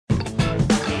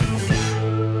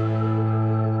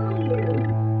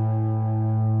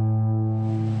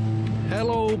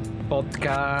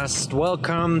podcast.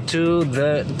 Welcome to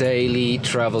the Daily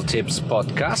Travel Tips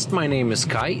podcast. My name is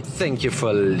Kai. Thank you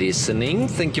for listening.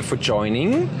 Thank you for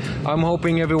joining. I'm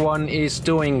hoping everyone is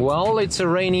doing well. It's a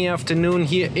rainy afternoon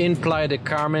here in Playa del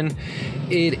Carmen.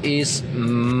 It is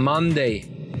Monday.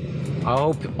 I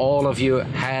hope all of you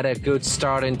had a good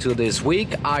start into this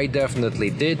week. I definitely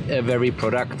did, a very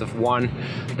productive one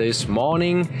this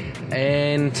morning.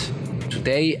 And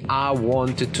today I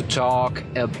wanted to talk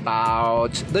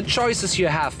about the choices you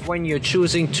have when you're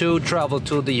choosing to travel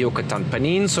to the Yucatan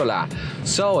Peninsula.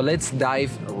 So let's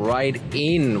dive right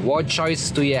in. What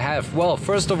choices do you have? Well,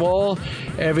 first of all,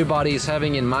 everybody is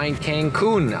having in mind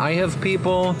Cancun. I have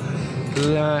people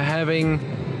having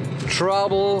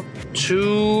trouble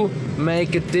to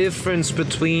make a difference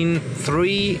between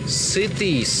three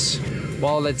cities.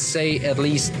 Well, let's say at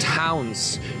least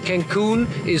towns. Cancun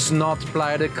is not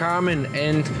Playa del Carmen,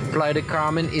 and Playa del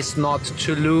Carmen is not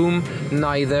Tulum,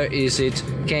 neither is it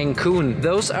Cancun.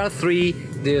 Those are three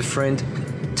different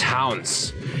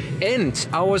towns. And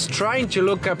I was trying to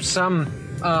look up some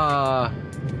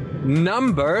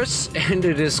numbers, and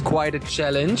it is quite a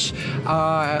challenge.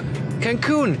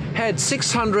 Cancun had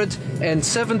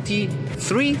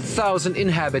 673,000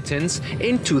 inhabitants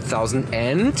in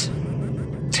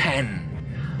 2010.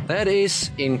 That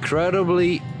is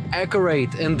incredibly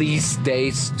accurate in these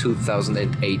days,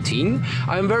 2018.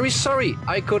 I'm very sorry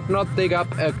I could not dig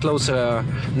up a closer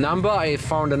number. I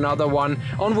found another one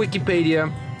on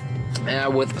Wikipedia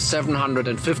with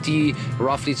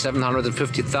roughly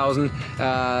 750,000.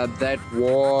 That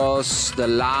was the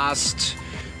last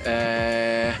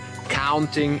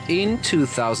counting in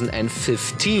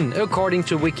 2015, according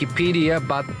to Wikipedia,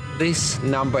 but this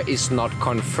number is not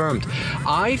confirmed.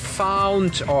 I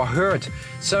found or heard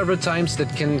several times that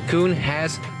Cancun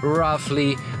has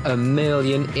roughly 1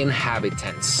 million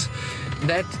inhabitants.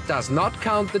 That does not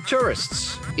count the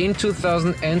tourists. In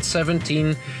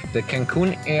 2017, the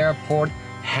Cancun airport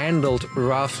handled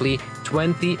roughly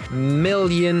 20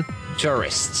 million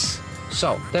tourists.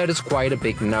 So that is quite a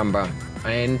big number.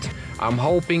 And I'm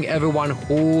hoping everyone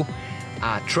who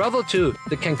traveled to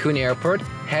the Cancun airport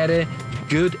had a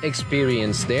good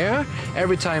experience there.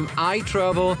 Every time I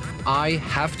travel, I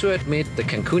have to admit the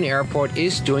Cancun airport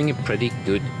is doing a pretty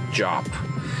good job.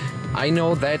 I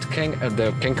know that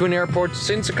the Cancun airport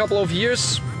since a couple of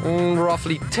years,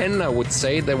 roughly 10 I would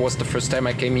say. That was the first time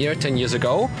I came here 10 years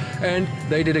ago, and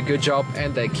they did a good job,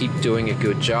 and they keep doing a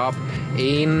good job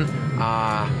in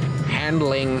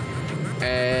handling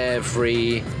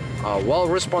every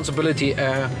responsibility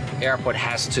airport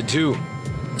has to do.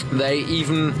 They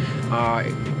even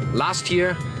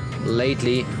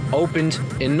lately opened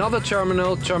another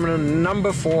terminal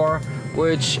number 4,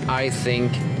 which I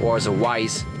think was a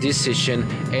wise decision,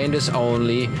 and is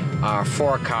only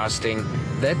forecasting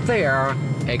that they are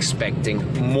expecting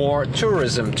more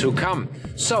tourism to come.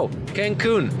 So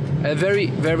Cancun, a very,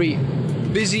 very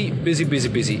busy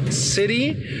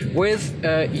city with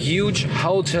a huge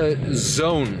hotel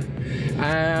zone.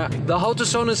 The hotel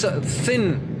zone is a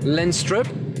thin land strip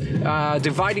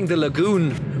dividing the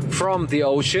lagoon from the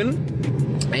ocean,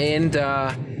 and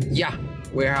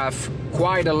we have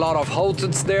quite a lot of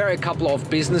hotels there, a couple of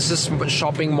businesses,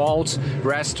 shopping malls,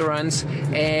 restaurants,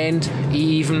 and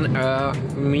even a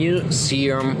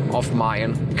museum of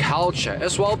Mayan culture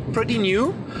as well. Pretty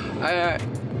new.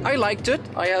 I liked it.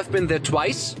 I have been there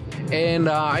twice, and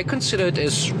I consider it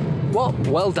as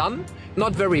well done.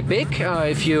 Not very big.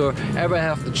 If you ever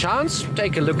have the chance,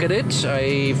 take a look at it.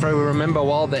 If I remember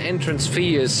well, the entrance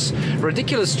fee is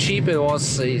ridiculous cheap. It was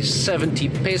 70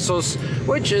 pesos,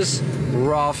 which is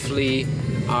roughly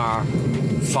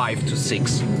 $5 to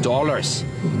 $6.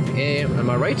 Am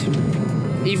I right?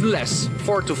 Even less,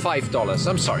 $4 to $5.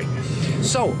 I'm sorry.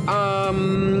 So,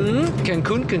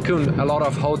 Cancun, a lot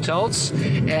of hotels,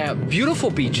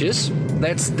 beautiful beaches.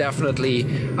 That's definitely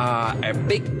a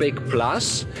big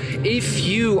plus. If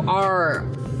you are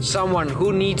someone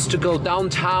who needs to go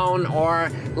downtown or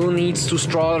who needs to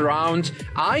stroll around,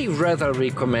 I rather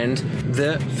recommend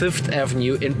the 5th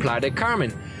Avenue in Playa del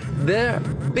Carmen. The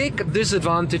big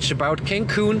disadvantage about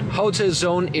Cancun hotel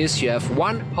zone is you have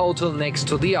one hotel next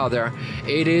to the other.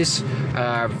 It is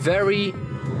very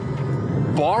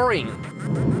boring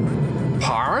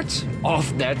part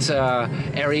of that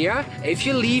area. If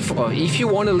you leave, or if you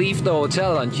want to leave the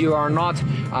hotel and you are not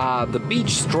the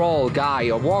beach stroll guy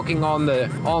or walking on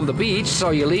the beach,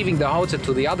 so you're leaving the hotel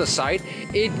to the other side,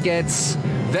 it gets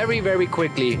very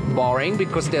quickly boring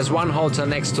because there's one hotel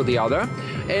next to the other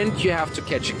and you have to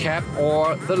catch a cab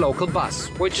or the local bus,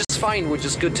 which is fine, which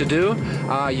is good to do.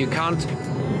 You can't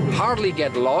hardly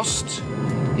get lost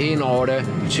in order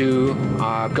to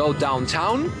go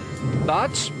downtown.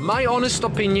 But my honest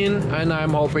opinion, and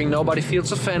I'm hoping nobody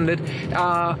feels offended,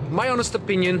 my honest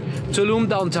opinion, Tulum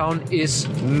downtown is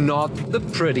not the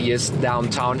prettiest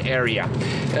downtown area.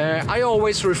 I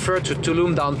always refer to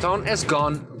Tulum downtown as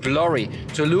gone glory.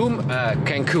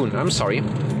 Cancun, I'm sorry.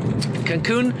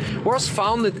 Cancun was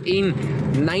founded in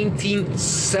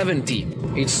 1970.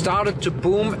 It started to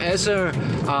boom as a,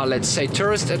 let's say,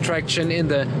 tourist attraction in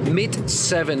the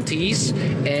mid-70s,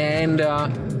 and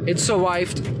it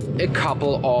survived a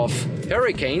couple of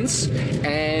hurricanes,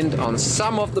 and on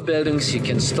some of the buildings you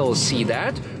can still see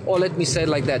that, or let me say it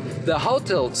like that, the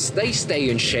hotels, they stay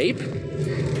in shape,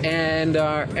 and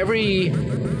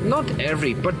not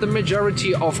every, but the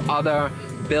majority of other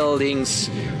buildings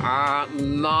are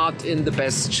not in the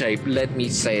best shape, let me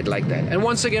say it like that. And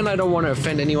once again, I don't want to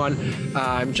offend anyone,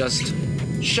 I'm just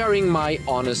sharing my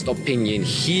honest opinion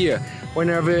here.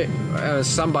 Whenever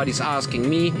somebody's asking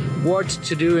me what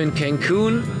to do in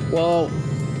Cancun, well,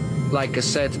 like I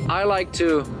said, I like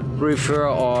to refer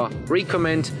or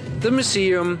recommend the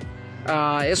museum,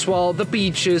 as well the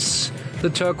beaches, the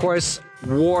turquoise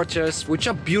waters, which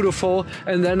are beautiful,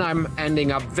 and then I'm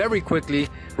ending up very quickly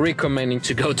recommending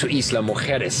to go to Isla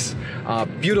Mujeres, a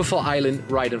beautiful island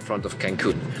right in front of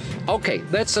Cancun. Okay,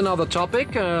 that's another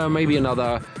topic, maybe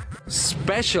another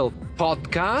special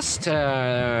podcast.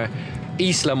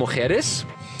 Isla Mujeres.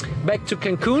 Back to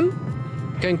Cancun.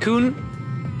 Cancun,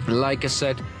 like I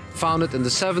said, founded in the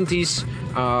 70s,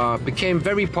 became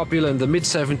very popular in the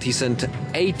mid-70s and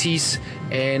 80s,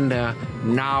 and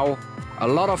now a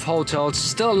lot of hotels,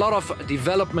 still a lot of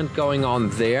development going on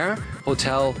there.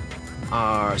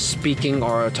 Speaking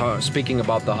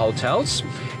about the hotels.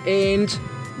 And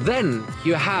then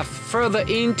you have further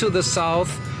into the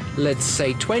south, let's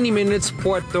say 20 minutes,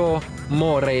 Puerto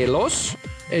Morelos,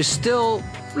 is still,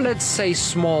 let's say,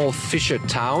 small fisher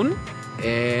town,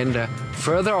 and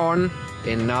further on,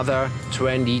 another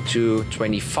 20 to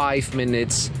 25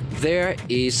 minutes, there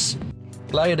is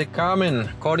Playa del Carmen.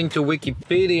 According to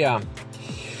Wikipedia,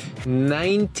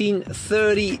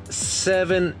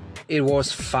 1937 it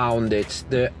was founded.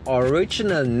 The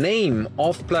original name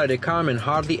of Playa del Carmen,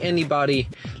 hardly anybody,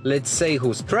 let's say,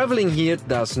 who's traveling here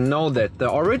does know that.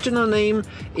 The original name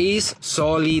is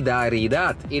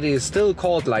Solidaridad. It is still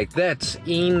called like that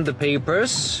in the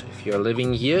papers. If you're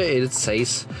living here, it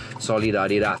says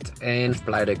Solidaridad, and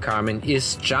Playa del Carmen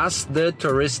is just the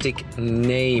touristic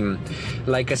name.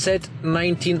 Like I said,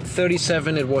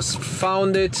 1937 it was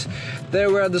founded.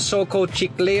 There were the so-called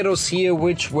chicleros here,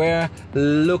 which were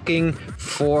looking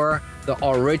for the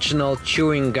original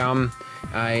chewing gum.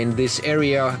 In this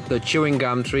area, the chewing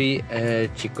gum tree,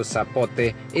 Chico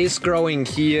Zapote, is growing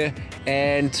here,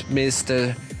 and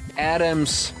Mr.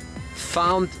 Adams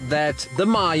found that the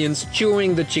Mayans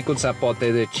chewing the Chico Zapote,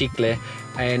 the chicle,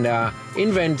 and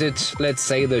invented, let's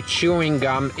say, the chewing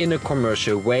gum in a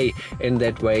commercial way. In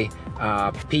that way,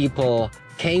 people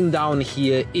came down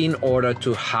here in order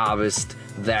to harvest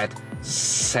that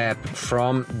sap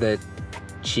from the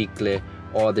chicle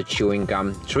or the chewing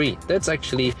gum tree. That's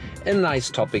actually a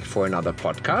nice topic for another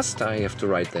podcast. I have to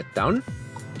write that down.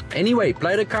 Anyway,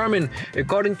 Playa del Carmen,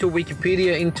 according to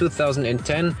Wikipedia, in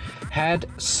 2010 had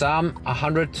some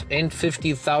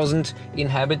 150,000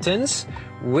 inhabitants,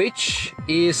 which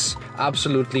is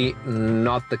absolutely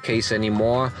not the case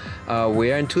anymore.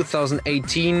 We're in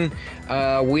 2018,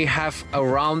 we have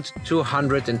around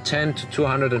 210 to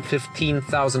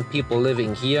 215,000 people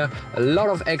living here. A lot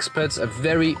of expats, a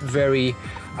very, very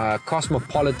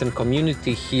cosmopolitan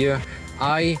community here.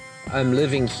 I'm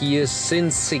living here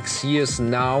since 6 years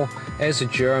now as a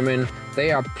German.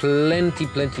 There are plenty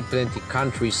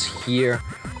countries here.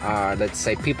 Let's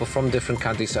say people from different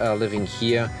countries are living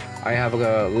here. I have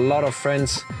a lot of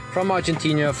friends from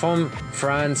Argentina, from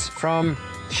France, from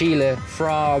Chile,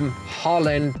 from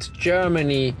Holland,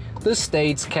 Germany, the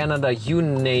States, Canada, you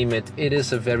name it. It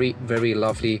is a very, very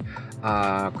lovely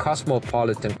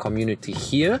cosmopolitan community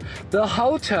here. The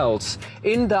hotels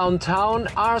in downtown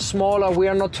are smaller. We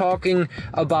are not talking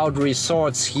about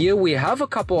resorts here. We have a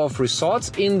couple of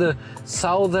resorts in the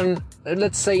southern,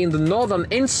 let's say in the northern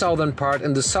and southern part,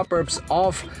 in the suburbs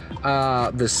of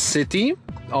the city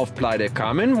of Playa del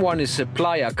Carmen. One is a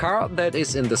Playa Car, that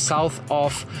is in the south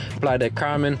of Playa del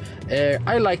Carmen.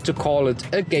 I like to call it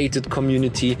a gated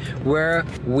community where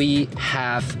we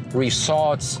have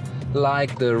resorts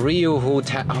like the Rio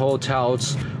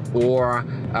hotels, or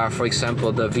for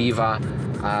example the Viva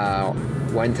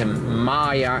Guantanamaya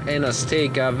Maya and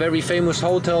Azteca, very famous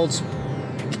hotels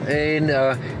in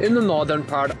the northern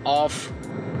part of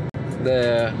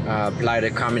the Playa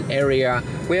del Carmen area.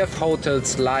 We have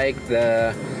hotels like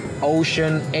the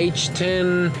Ocean,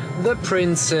 H10, the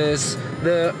Princess,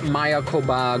 the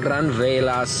Mayacoba, Gran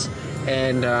Velas,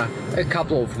 and a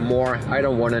couple of more. I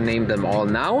don't want to name them all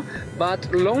now,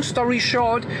 but long story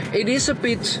short, it is a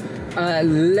bit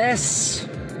less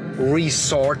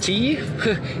resorty,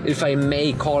 if I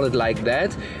may call it like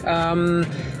that.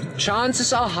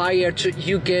 Chances are higher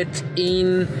you get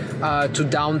in to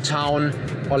downtown,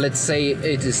 or let's say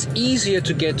it is easier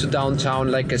to get to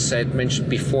downtown, like I mentioned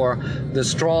before, the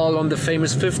stroll on the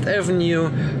famous Fifth Avenue,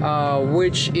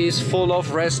 which is full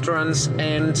of restaurants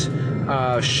and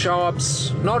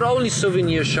shops, not only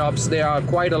souvenir shops, there are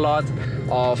quite a lot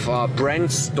of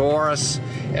brand stores.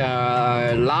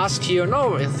 Last year,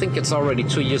 no, I think it's already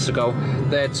 2 years ago,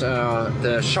 that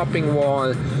the shopping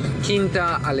mall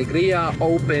Quinta Alegria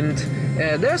opened.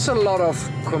 There's a lot of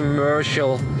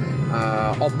commercial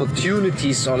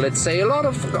opportunities, or let's say a lot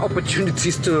of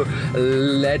opportunities to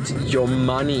let your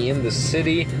money in the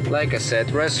city. Like I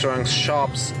said, restaurants,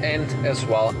 shops, and as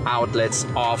well outlets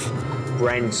of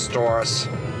brand stores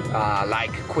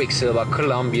like Quiksilver,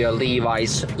 Columbia,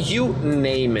 Levi's, you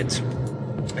name it.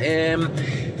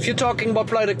 If you're talking about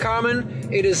Playa del Carmen,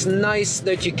 it is nice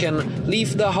that you can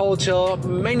leave the hotel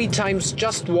many times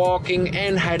just walking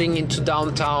and heading into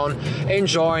downtown,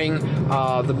 enjoying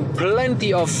the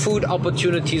plenty of food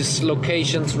opportunities,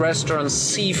 locations, restaurants,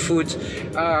 seafood,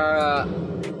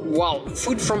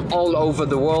 food from all over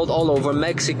the world, all over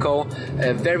Mexico.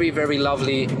 Very, very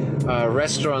lovely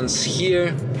restaurants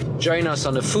here. Join us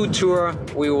on a food tour.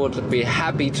 We would be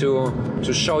happy to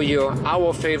show you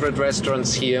our favorite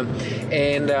restaurants here.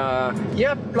 And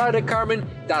Playa del Carmen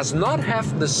does not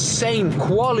have the same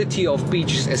quality of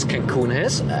beaches as Cancun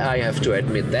has. I have to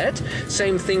admit that.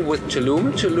 Same thing with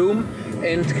Tulum. Tulum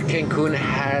and Cancun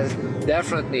has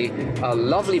definitely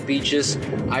lovely beaches.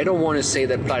 I don't want to say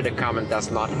that Playa del Carmen does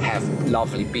not have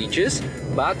lovely beaches,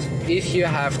 but if you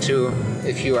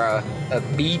are a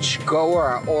beach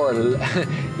goer or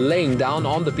laying down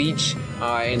on the beach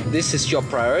and this is your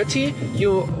priority,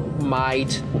 you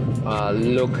might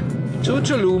look to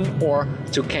Tulum or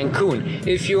to Cancun.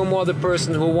 If you're more the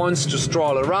person who wants to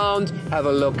stroll around, have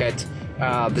a look at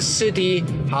the city,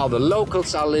 how the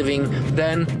locals are living,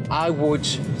 then I would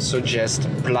suggest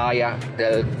Playa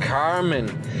del Carmen.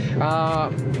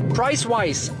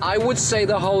 Price-wise, I would say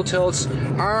the hotels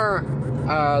are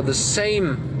the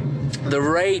same. The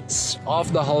rates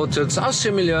of the hotels are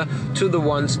similar to the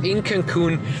ones in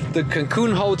Cancun. The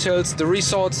Cancun hotels, the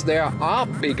resorts there are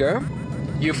bigger.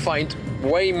 You find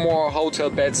way more hotel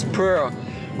beds per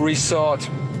resort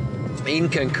in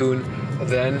Cancun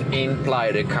than in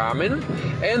Playa del Carmen.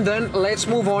 And then let's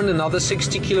move on another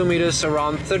 60 kilometers,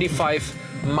 around 35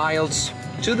 miles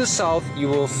to the south, you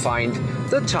will find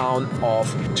the town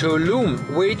of Tulum,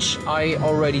 which I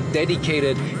already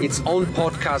dedicated its own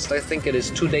podcast. I think it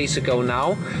is 2 days ago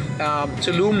now.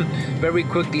 Tulum, very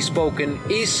quickly spoken,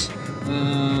 is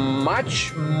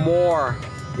much more,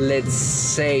 let's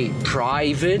say,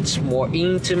 private, more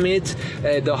intimate.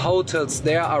 The hotels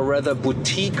there are rather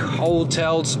boutique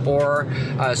hotels or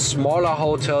smaller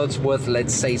hotels with,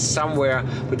 let's say, somewhere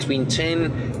between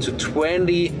 10 to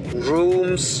 20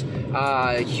 rooms.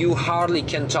 You hardly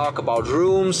can talk about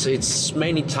rooms. It's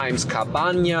many times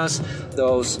cabañas,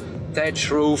 those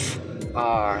thatch roof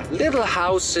little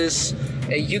houses.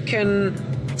 You can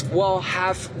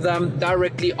have them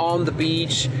directly on the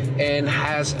beach and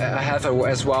have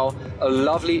as well a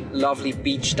lovely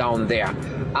beach down there.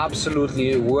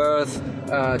 Absolutely worth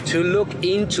to look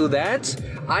into that.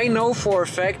 I know for a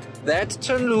fact that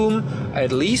Tulum,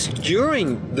 at least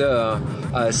during the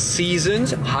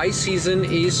seasons, high season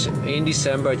is in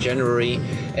December, January,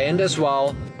 and as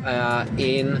well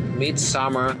in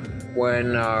midsummer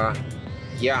when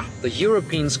the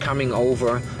Europeans coming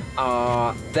over,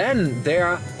 then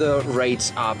there the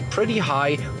rates are pretty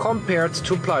high compared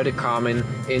to Playa del Carmen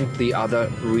and the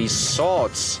other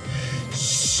resorts.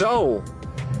 So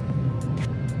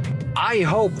I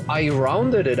hope I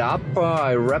rounded it up,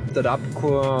 I wrapped it up.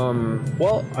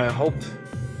 I hope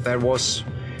that was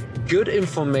good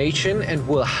information and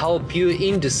will help you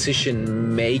in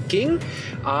decision making.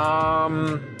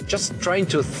 Just trying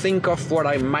to think of what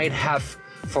I might have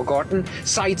forgotten.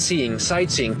 Sightseeing.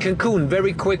 Cancun,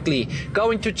 very quickly.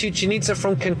 Going to Chichen Itza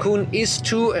from Cancun is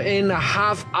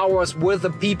 2.5 hours with a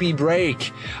pee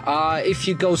break. If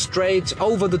you go straight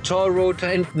over the toll road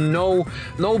and no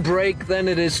break, then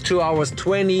it is 2 hours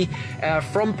 20.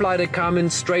 From Playa del Carmen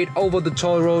straight over the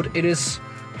toll road, it is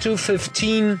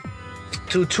 2:15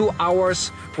 to 2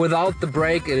 hours. Without the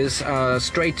break, it is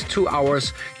straight 2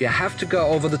 hours. You have to go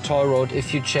over the toll road.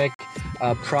 If you check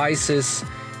prices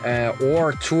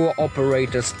or tour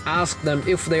operators. Ask them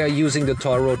if they are using the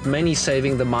toll road, many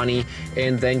saving the money,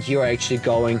 and then you're actually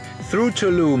going through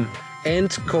Tulum and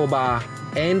Cobar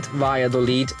and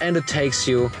Valladolid, and it takes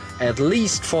you at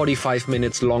least 45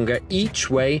 minutes longer each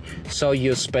way, so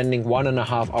you're spending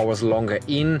 1.5 hours longer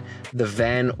in the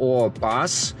van or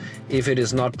bus. If it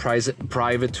is not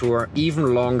private tour,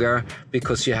 even longer,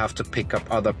 because you have to pick up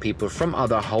other people from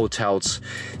other hotels.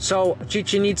 So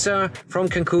Chichen Itza from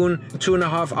Cancun,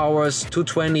 2.5 hours,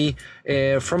 2:20.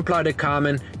 From Playa del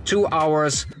Carmen, 2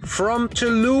 hours. From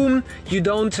Tulum,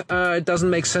 it doesn't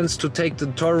make sense to take the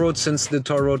toll road, since the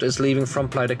toll road is leaving from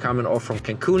Playa del Carmen or from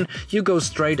Cancun. You go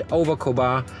straight over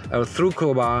Cobar, through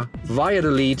Cobar,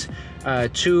 Valladolid,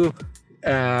 to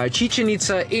Chichen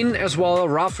Itza in as well,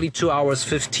 roughly 2 hours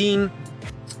 15.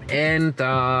 And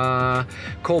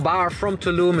Cobar from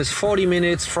Tulum is 40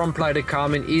 minutes. From Playa del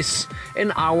Carmen is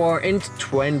 1 hour and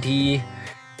 20.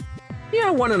 Yeah,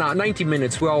 1 hour, 90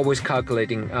 minutes. We're always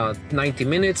calculating 90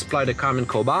 minutes, Playa del Carmen,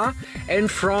 Cobar.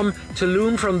 And from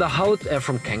Tulum, from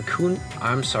Cancun,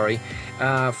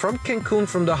 from Cancun,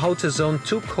 from the hotel zone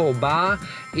to Cobar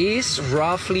is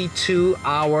roughly 2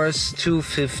 hours,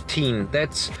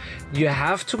 2:15. You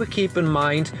have to keep in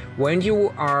mind when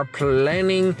you are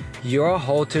planning your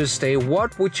hotel stay.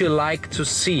 What would you like to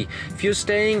see? If you're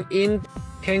staying in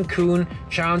Cancun,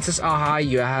 chances are high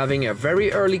you're having a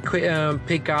very early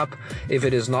pickup. If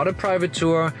it is not a private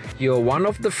tour, you're one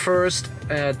of the first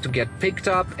to get picked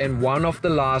up and one of the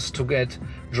last to get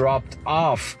dropped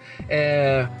off.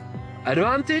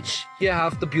 Advantage, you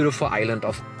have the beautiful island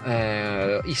of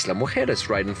Isla Mujeres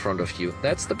right in front of you.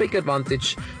 That's the big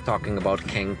advantage talking about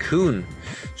Cancun.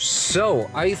 So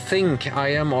I think I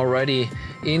am already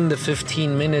in the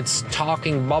 15 minutes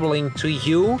bubbling to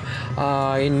you.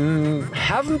 I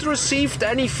haven't received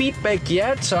any feedback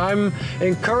yet. I'm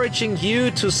encouraging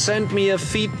you to send me a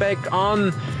feedback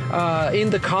in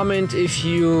the comment if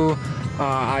you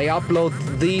I upload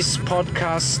these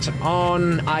podcasts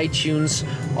on iTunes,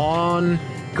 on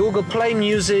Google Play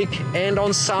Music, and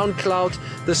on SoundCloud.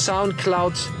 The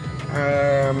SoundCloud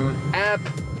app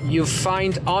you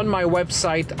find on my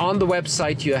website. On the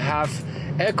website you have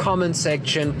a comment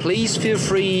section. Please feel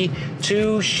free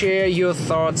to share your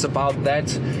thoughts about that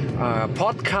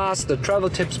podcast, the Travel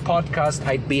Tips podcast.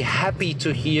 I'd be happy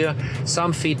to hear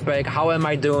some feedback. How am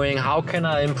I doing? How can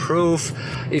I improve?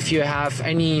 If you have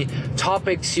any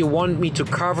topics you want me to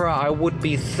cover, I would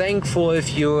be thankful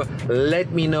if you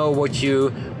let me know what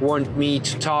you want me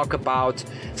to talk about.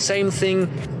 Same thing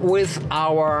with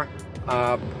our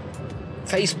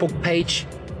Facebook page.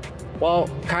 Well,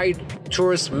 Kay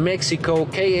Tours Mexico,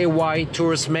 KAY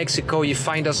Tours Mexico. You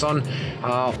find us on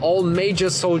all major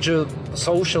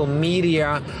social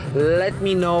media. Let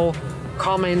me know,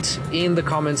 comment in the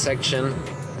comment section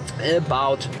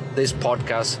about this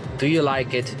podcast. Do you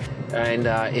like it? And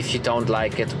if you don't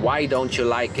like it, why don't you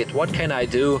like it? What can I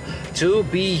do to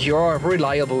be your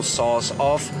reliable source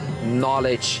of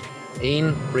knowledge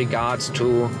in regards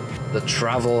to the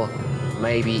travel,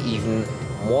 maybe even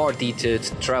more detailed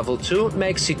travel to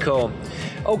Mexico?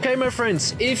 Okay, my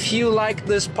friends, if you like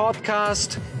this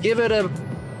podcast, give it a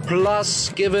plus,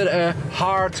 give it a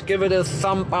heart, give it a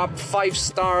thumb up, 5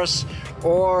 stars,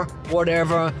 or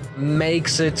whatever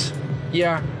makes it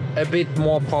a bit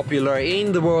more popular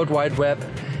in the World Wide Web.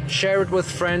 Share it with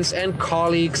friends and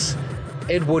colleagues.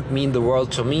 It would mean the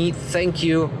world to me. Thank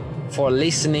you for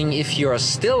listening. If you are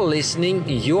still listening,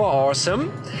 you are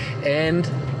awesome. And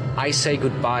I say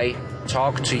goodbye.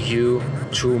 Talk to you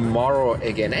tomorrow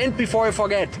again. And before I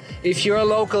forget, if you're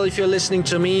local, if you're listening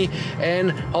to me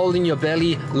and holding your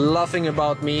belly, laughing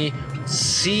about me,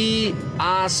 see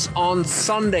us on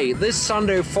Sunday, this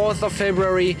Sunday, 4th of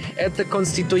February at the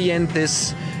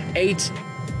Constituyentes,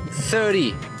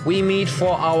 8:30. We meet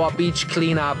for our beach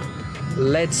cleanup.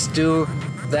 Let's do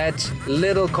that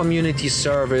little community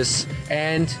service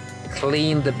and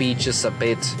clean the beaches a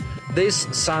bit. This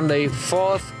Sunday,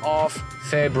 4th of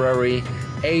February,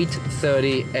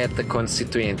 8:30 at the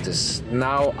Constituyentes.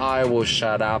 Now I will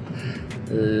shut up.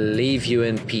 Leave you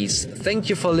in peace. Thank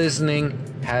you for listening.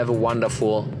 Have a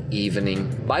wonderful evening.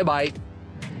 Bye bye.